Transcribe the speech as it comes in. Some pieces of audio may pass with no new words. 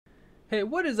Hey,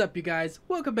 what is up, you guys?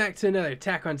 Welcome back to another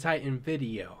Attack on Titan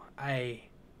video. I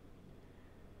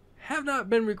have not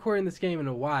been recording this game in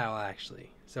a while, actually.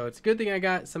 So it's a good thing I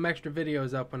got some extra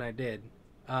videos up when I did.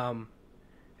 Had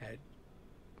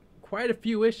quite a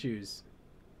few issues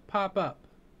pop up.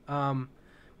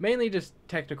 Mainly just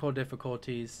technical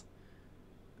difficulties.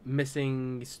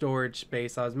 Missing storage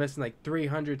space. I was missing like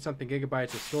 300 something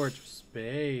gigabytes of storage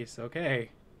space.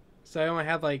 Okay. So I only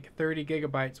had like 30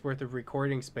 gigabytes worth of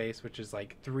recording space, which is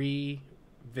like 3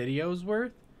 videos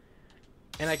worth.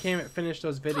 And I can't even finish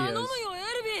those videos.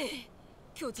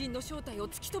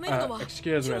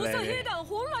 Excuse me, lady.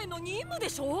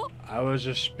 I was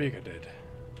just speaking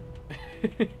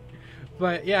it.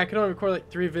 But yeah, I could only record like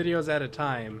 3 videos at a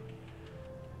time.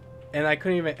 And I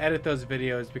couldn't even edit those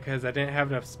videos because I didn't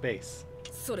have enough space.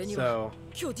 So I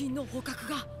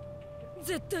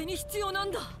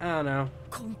don't know.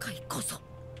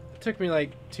 It took me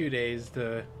like 2 days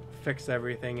to fix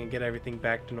everything and get everything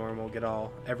back to normal, get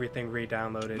everything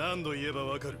re-downloaded.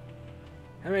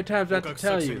 How many times do I have to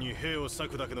tell you? You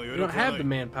don't have the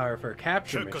manpower for a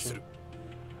capture mission.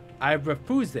 I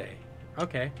refuse.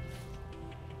 Okay.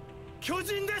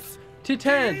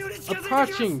 Titans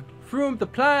approaching from the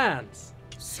plans.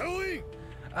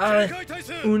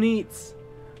 Units.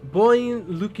 Boyin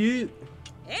Luku.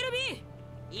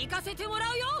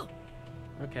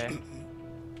 Okay.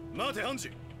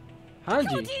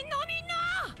 Hanji.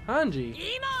 Hanji.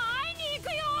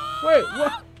 Wait,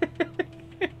 what?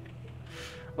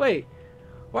 Wait,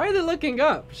 why are they looking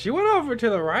up? She went over to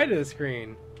the right of the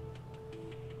screen.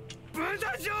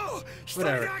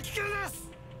 Whatever.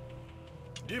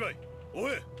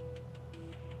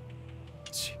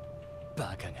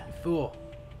 Fool.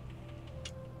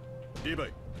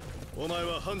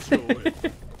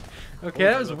 Okay,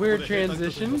 that was a weird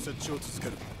transition.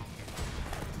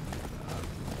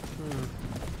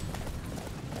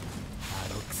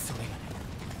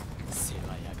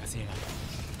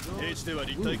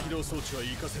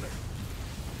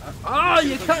 Oh,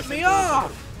 you cut me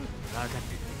off!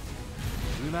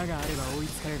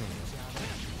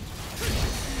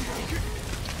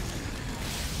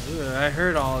 Ugh, I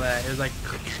heard all that. It was like...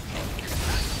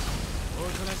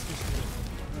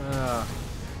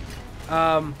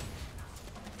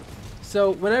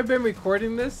 So when I've been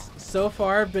recording this, so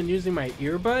far I've been using my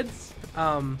earbuds.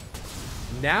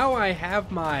 Now I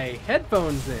have my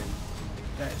headphones in,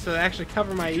 so they actually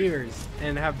cover my ears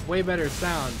and have way better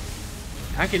sound.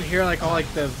 I can hear like all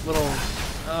like the little,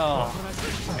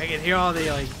 I can hear all the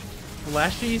like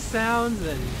fleshy sounds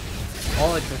and all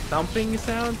like the thumping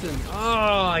sounds, and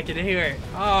I can hear it.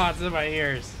 Oh, it's in my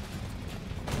ears.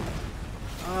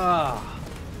 Oh,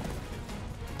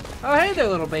 hey there,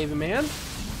 little baby man.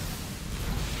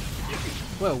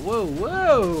 Whoa, whoa,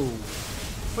 whoa!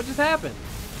 What just happened?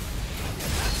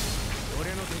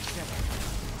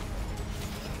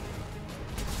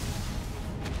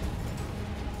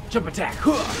 Jump attack!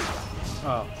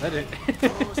 Oh, that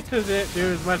didn't do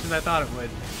as much as I thought it would.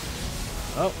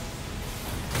 Oh.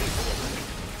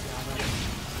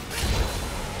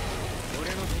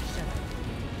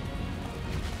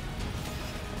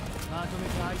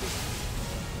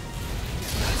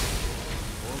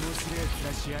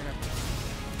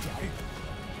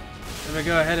 I'm gonna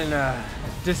go ahead and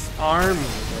disarm you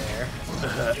there.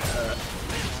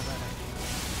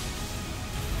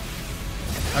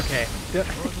 Okay.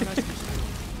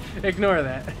 Ignore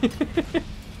that.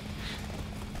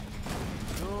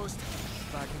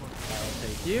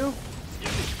 Thank you.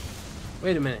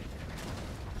 Wait a minute.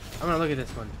 I'm gonna look at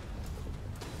this one.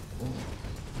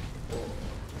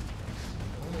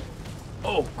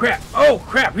 Oh crap! Oh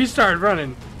crap! He started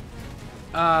running.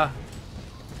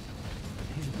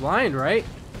 He's blind, right?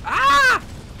 Ah!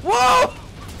 Whoa!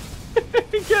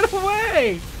 Get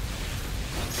away!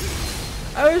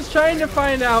 I was trying to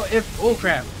find out if... Oh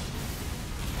crap.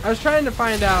 I was trying to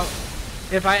find out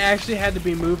if I actually had to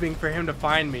be moving for him to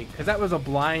find me, because that was a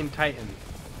blind Titan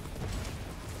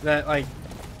that like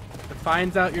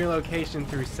finds out your location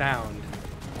through sound.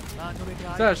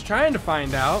 So I was trying to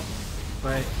find out,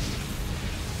 but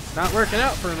it's not working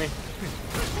out for me.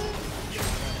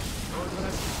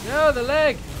 No, the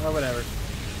leg! Or whatever.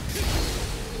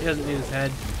 He doesn't need his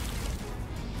head.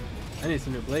 I need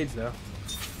some new blades though.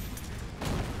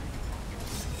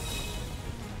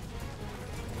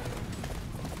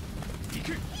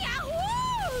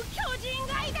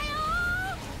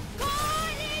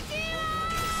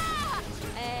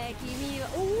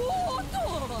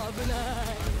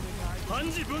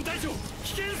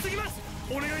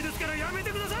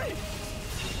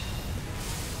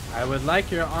 I would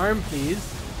like your arm, please.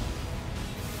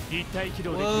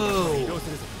 Whoa.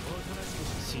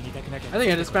 I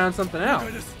think I just found something else.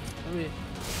 Let me...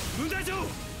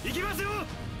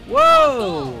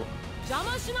 Whoa!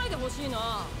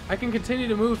 I can continue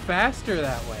to move faster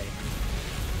that way.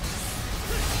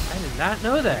 I did not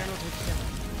know that.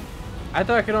 I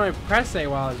thought I could only press A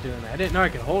while I was doing that. I didn't know I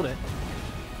could hold it.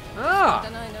 Ah!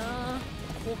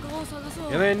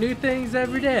 You learn new things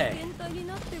every day.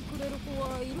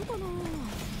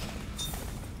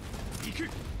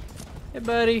 Hey,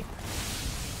 buddy.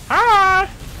 Hi!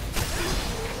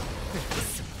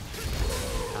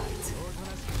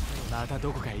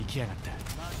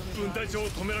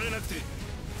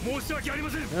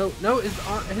 No, no,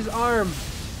 his arm.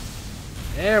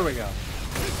 There we go.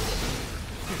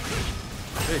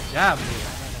 Good job, Levi.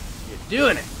 You're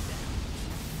doing it.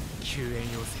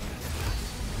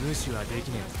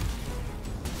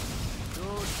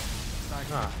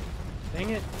 Ah, dang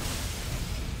it.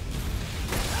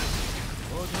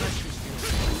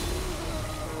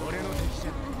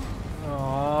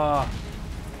 Oh,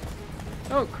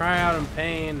 don't cry out in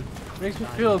pain. Makes me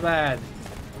feel bad.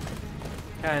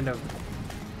 Kind of.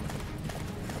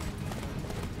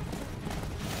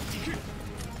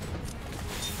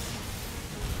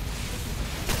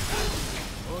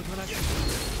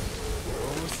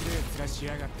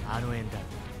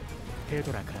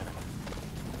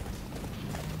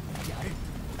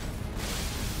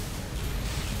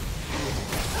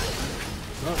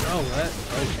 Oh, that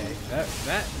okay.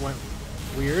 That went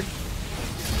weird.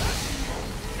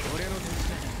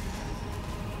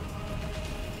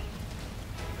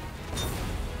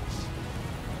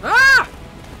 Ah!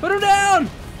 Put him down!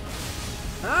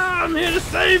 Ah, I'm here to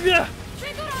save you!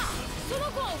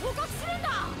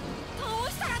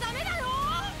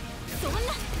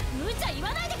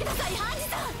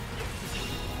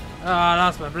 Oh, I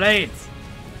lost my blades.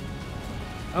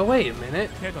 Oh, wait a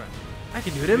minute. I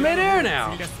can do it in midair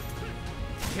now.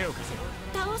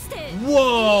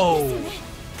 Whoa!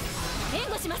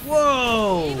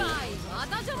 Whoa!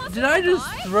 Did I just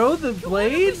throw the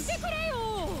blades?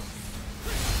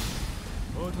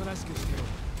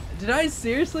 Did I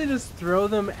seriously just throw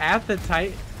them at the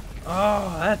Titan?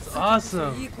 Oh, that's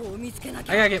awesome.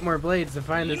 I gotta get more blades to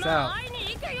find this out.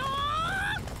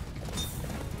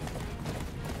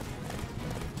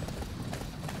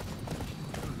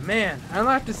 Man, I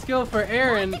unlocked a skill for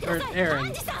Aaron,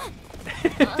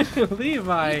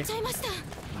 Levi.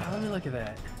 Oh, let me look at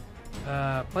that.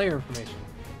 Player information.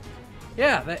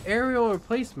 Yeah, that aerial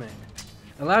replacement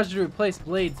allows you to replace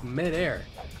blades mid-air.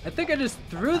 I think I just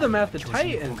threw them at the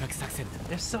Titan.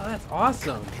 If so, that's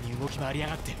awesome.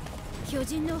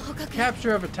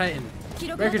 Capture of a Titan.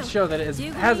 Records show that it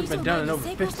hasn't been done in over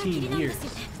 15 years.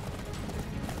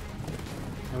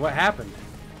 And what happened?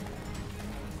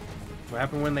 What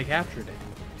happened when they captured it?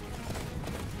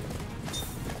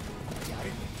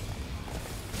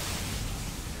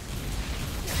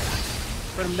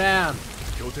 Put him down.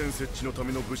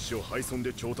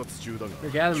 They're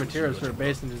gathering materials for a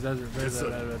base in the desert.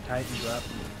 Titans up.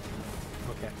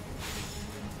 Okay.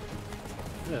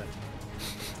 Good.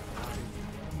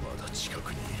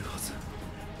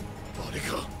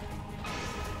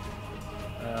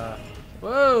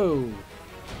 Whoa.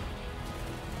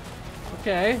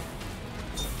 Okay.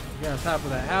 Get on top of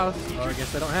that house. Oh, I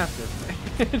guess I don't have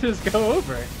to. Just go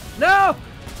over it. No!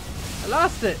 I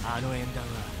lost it.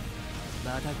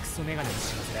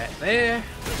 There.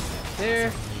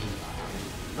 There.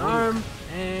 Arm.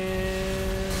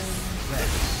 And that.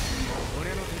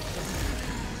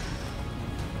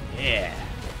 Yeah.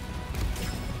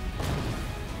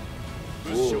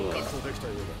 Ooh.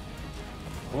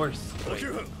 Horse.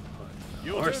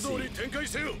 Horsey.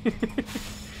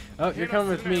 Oh, you're coming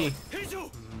with me.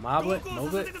 Moblet,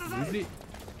 Noblet, Nublet,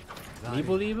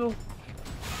 Neeble,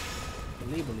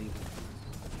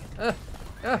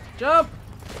 jump!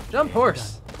 Jump,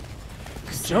 horse!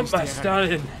 Jump, my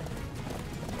stallion!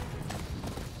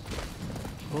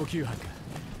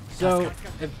 So,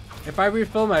 if I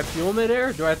refill my fuel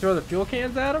midair, do I throw the fuel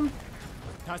cans at him?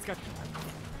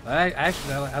 I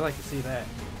like to see that.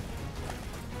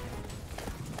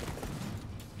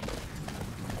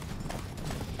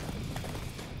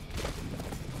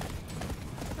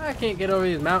 I can't get over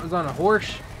these mountains on a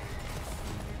horse.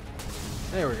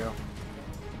 There we go.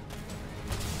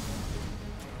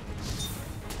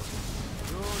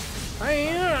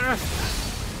 Hiya!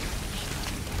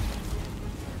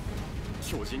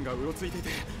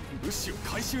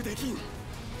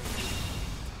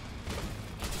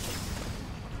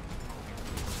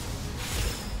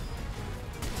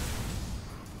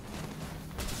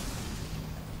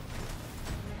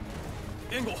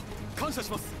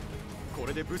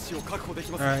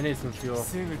 Alright, I need some fuel.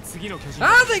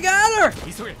 Ah, they got her!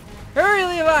 Hurry,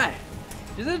 Levi!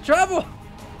 She's in trouble!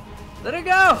 Let her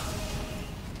go!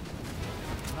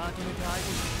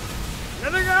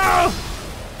 Let her go!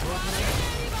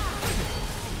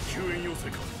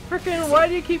 Frickin', why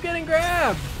do you keep getting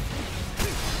grabbed?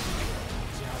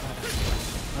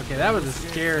 Okay, that was a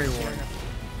scary one.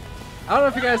 I don't know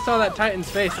if you guys saw that Titan's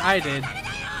face. I did.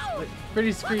 But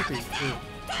pretty creepy. Ooh,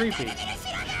 creepy.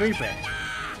 Creepy.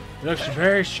 It looks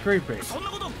very creepy. I'm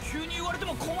gonna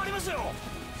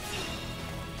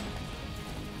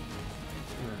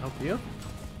help you.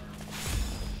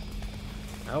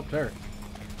 I helped her.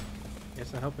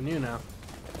 Guess I'm helping you now.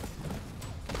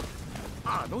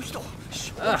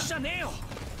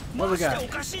 What we got?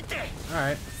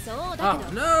 Alright. Oh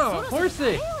no!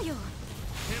 Horsey!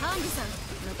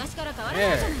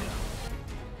 There.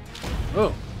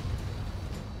 Oh.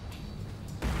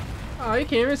 Oh, you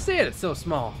can't even see it. It's so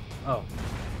small. Oh.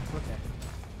 Okay.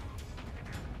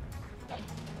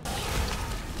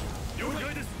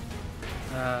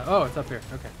 Oh, it's up here.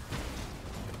 Okay.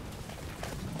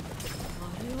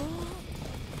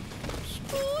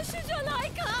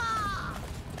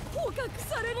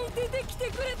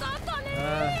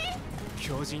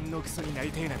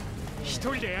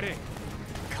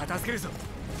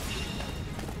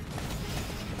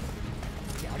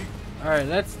 Alright,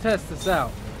 let's test this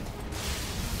out.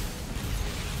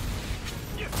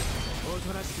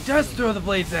 Just throw the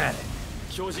blades at it.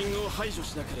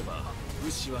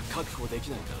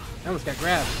 I almost got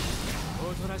grabbed.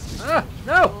 Ah,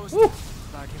 no! Woo.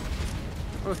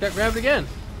 Almost got grabbed again.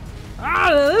 Ah,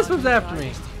 this one's after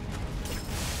me.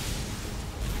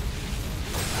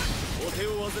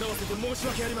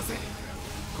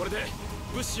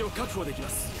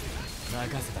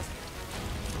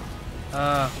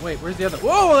 Wait, where's the other?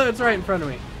 Whoa, that's right in front of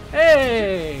me.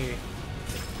 Hey!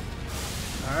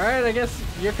 Alright, I guess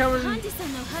you're coming. What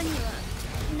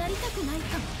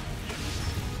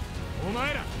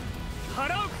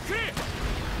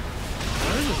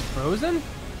is this, frozen?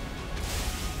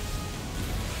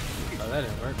 Oh, that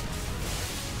didn't work.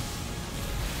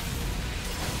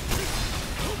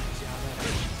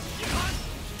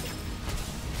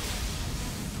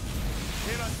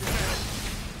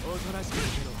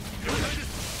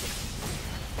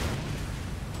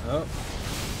 Oh.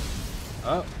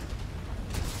 Oh.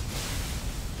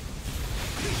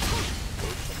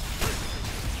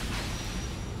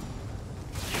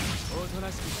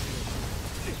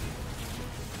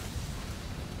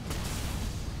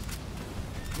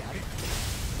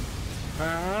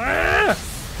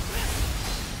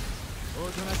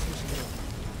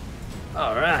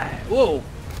 All right. Whoa.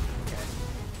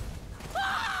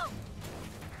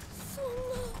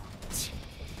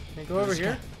 Can I go over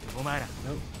here?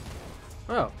 Nope.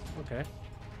 Oh, okay.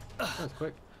 That was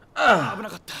quick.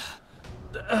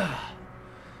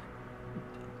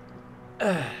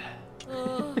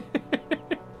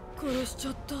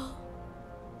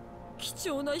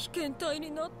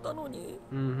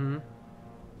 Mm-hmm.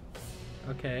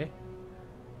 Okay.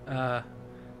 Alright.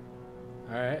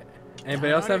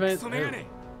 Anybody else have it? You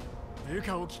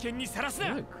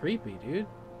look creepy, dude.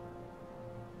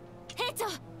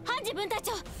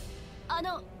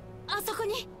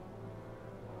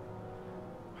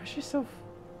 Why is she so...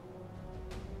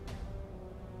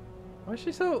 Why is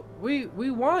she so... We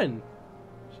won.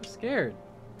 She's scared.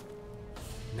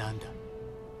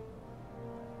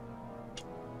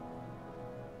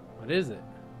 What is it?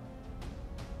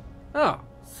 Oh.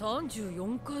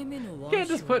 You can't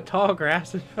just put tall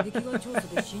grass in front of us.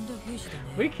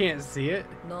 We can't see it.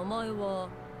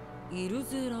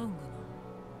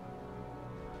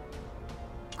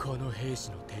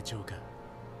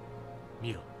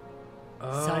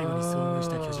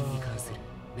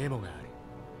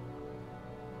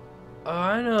 Oh,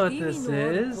 I know what this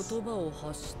is.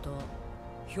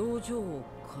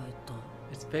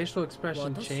 Its facial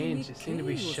expression changed. It seemed to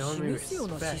be showing me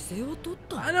respect.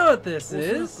 I know what this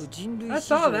is. I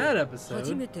saw that episode.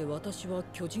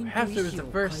 Perhaps it was the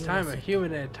first time a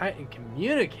human and a Titan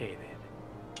communicated.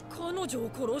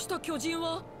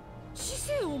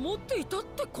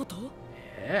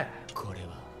 Yeah.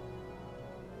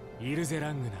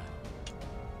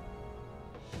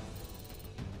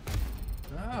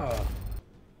 Oh.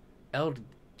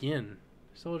 Eldgin.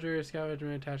 Soldier, scout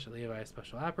regiment attached to Levi's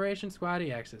Special Operations Squad.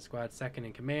 He acts as squad second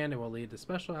in command and will lead the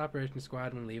Special Operations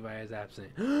Squad when Levi is absent.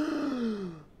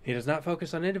 He does not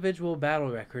focus on individual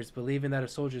battle records, believing that a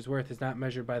soldier's worth is not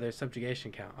measured by their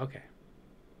subjugation count. Okay.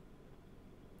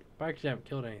 Probably because you haven't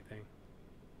killed anything.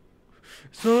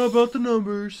 It's not about the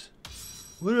numbers.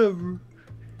 Whatever.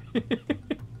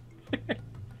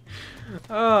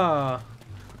 Oh,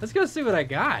 let's go see what I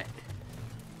got.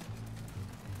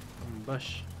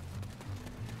 Bush.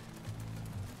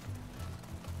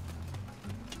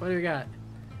 What do we got?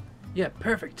 Yeah,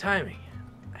 perfect timing.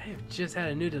 I have just had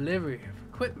a new delivery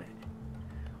of equipment.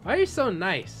 Why are you so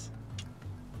nice?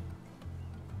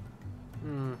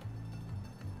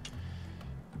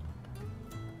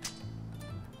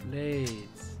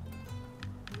 Blades.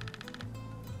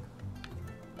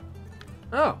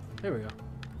 Oh, there we go.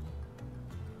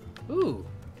 Ooh.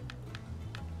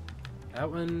 That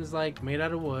one's like made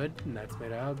out of wood, and that's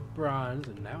made out of bronze,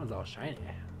 and that one's all shiny.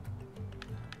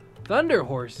 Thunder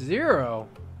Horse 0.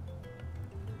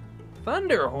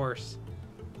 Thunder Horse.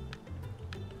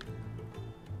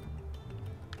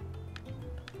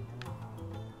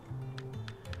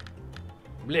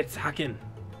 Blitzhaken.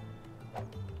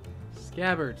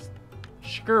 Scabbards.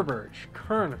 Skurburge.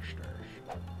 Kernisters.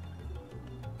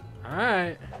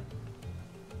 Alright.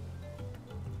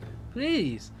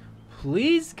 Please.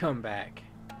 Please come back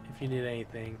if you need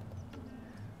anything.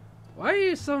 Why are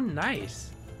you so nice?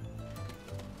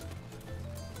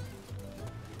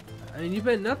 I mean, you've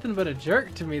been nothing but a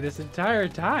jerk to me this entire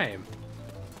time.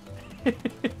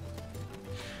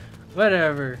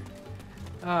 Whatever.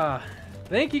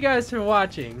 Thank you guys for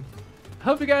watching.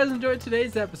 Hope you guys enjoyed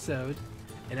today's episode,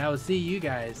 and I will see you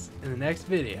guys in the next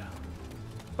video.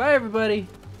 Bye, everybody.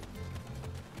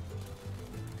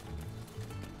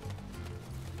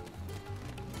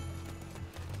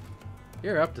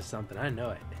 You're up to something, I know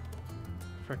it.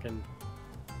 Frickin'.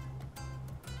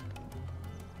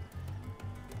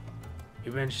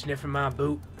 You been sniffing my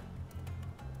boot?